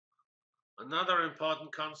Another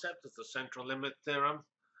important concept is the Central Limit Theorem,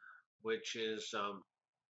 which is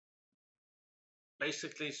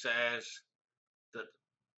basically says that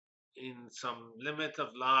in some limit of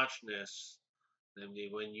largeness, namely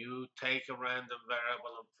when you take a random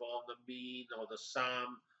variable and form the mean or the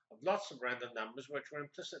sum of lots of random numbers, which we're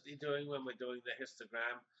implicitly doing when we're doing the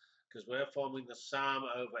histogram, because we're forming the sum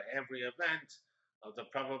over every event of the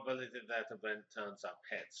probability that event turns up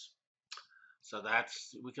heads. So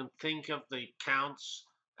we can think of the counts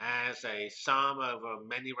as a sum over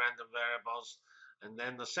many random variables, and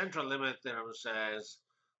then the central limit theorem says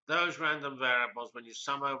those random variables, when you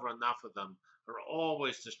sum over enough of them, are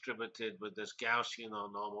always distributed with this Gaussian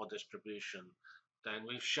or normal distribution. Then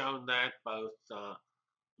we've shown that both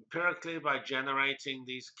empirically by generating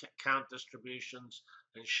these count distributions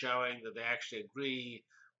and showing that they actually agree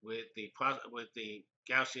with the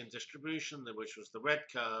Gaussian distribution, which was the red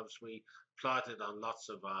curves we plotted on lots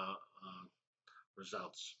of our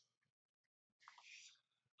results.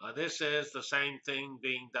 This is the same thing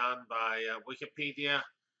being done by Wikipedia.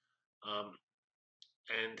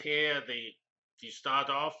 And here you start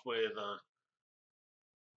off with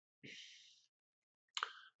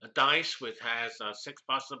a dice which has 6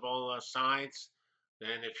 possible sides.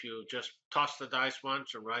 Then if you just toss the dice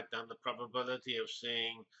once and write down the probability of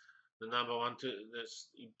seeing the number 1, 2, this,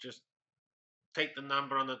 you just take the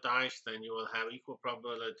number on the dice, then you will have equal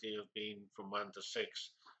probability of being from 1 to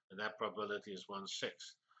 6, and that probability is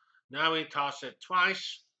 1/6. Now we toss it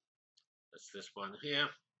twice. That's this one here.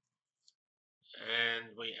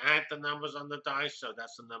 And we add the numbers on the dice, so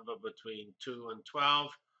that's the number between 2 and 12,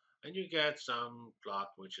 and you get some plot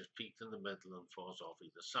which is peaked in the middle and falls off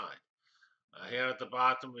either side. Here at the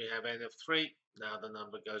bottom we have n of 3. Now the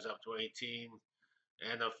number goes up to 18,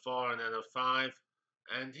 n of 4 and n of 5.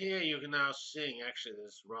 And here you can now see actually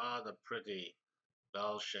this rather pretty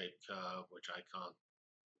bell-shaped curve, which I can't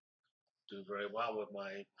do very well with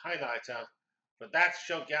my highlighter, but that's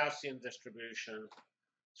your Gaussian distribution,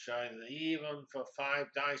 showing that even for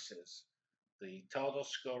 5 dices, the total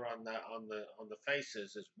score on the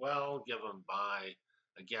faces is well given by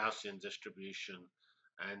a Gaussian distribution.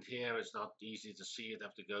 And here it's not easy to see. You'd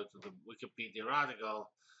have to go to the Wikipedia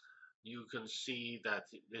article. You can see that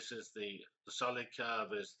this is the solid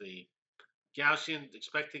curve is the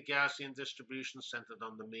expected Gaussian distribution centered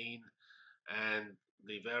on the mean, and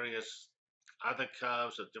the various other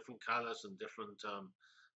curves of different colors and different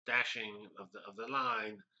dashing of the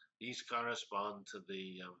line. These correspond to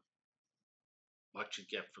the what you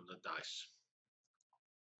get from the dice.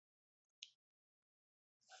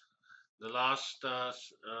 The last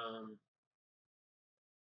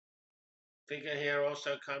figure here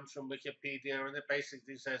also comes from Wikipedia, and it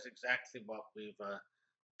basically says exactly what we've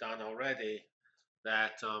done already.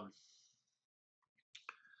 That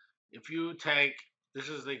if you take, this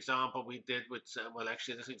is the example we did with, well,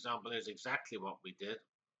 actually, this example is exactly what we did.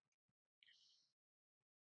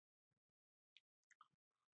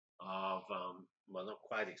 Of, well, not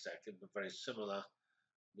quite exactly, but very similar.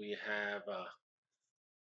 We have,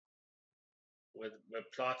 we're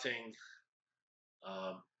plotting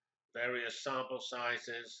various sample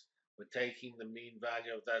sizes. We're taking the mean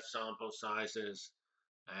value of that sample sizes,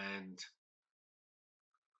 and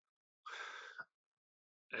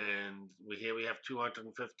here we have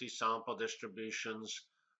 250 sample distributions.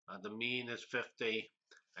 The mean is 50,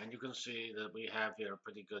 and you can see that we have here a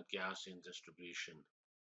pretty good Gaussian distribution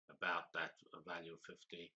about that value of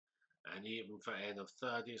 50. And even for n of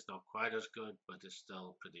 30, it's not quite as good, but it's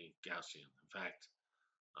still pretty Gaussian. In fact,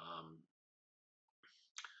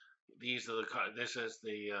 this is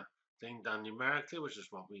the thing done numerically, which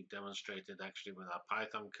is what we demonstrated actually with our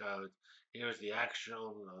Python code. Here is the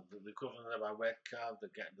actual, the equivalent of our red curve, the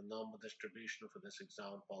normal distribution for this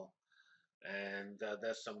example. And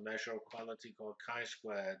there's some measure of quality called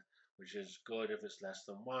chi-squared, which is good if it's less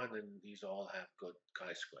than 1, and these all have good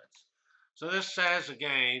chi-squareds. So this says,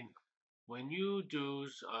 again, when you do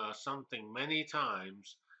something many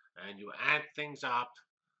times and you add things up,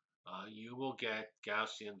 you will get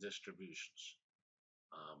Gaussian distributions.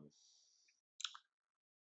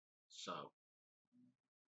 So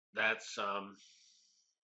that's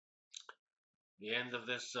the end of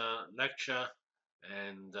this lecture,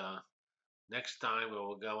 and next time we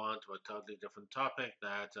will go on to a totally different topic,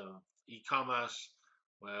 that of e-commerce,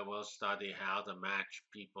 where we'll study how to match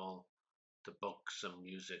people to books and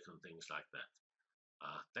music and things like that.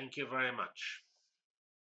 Thank you very much.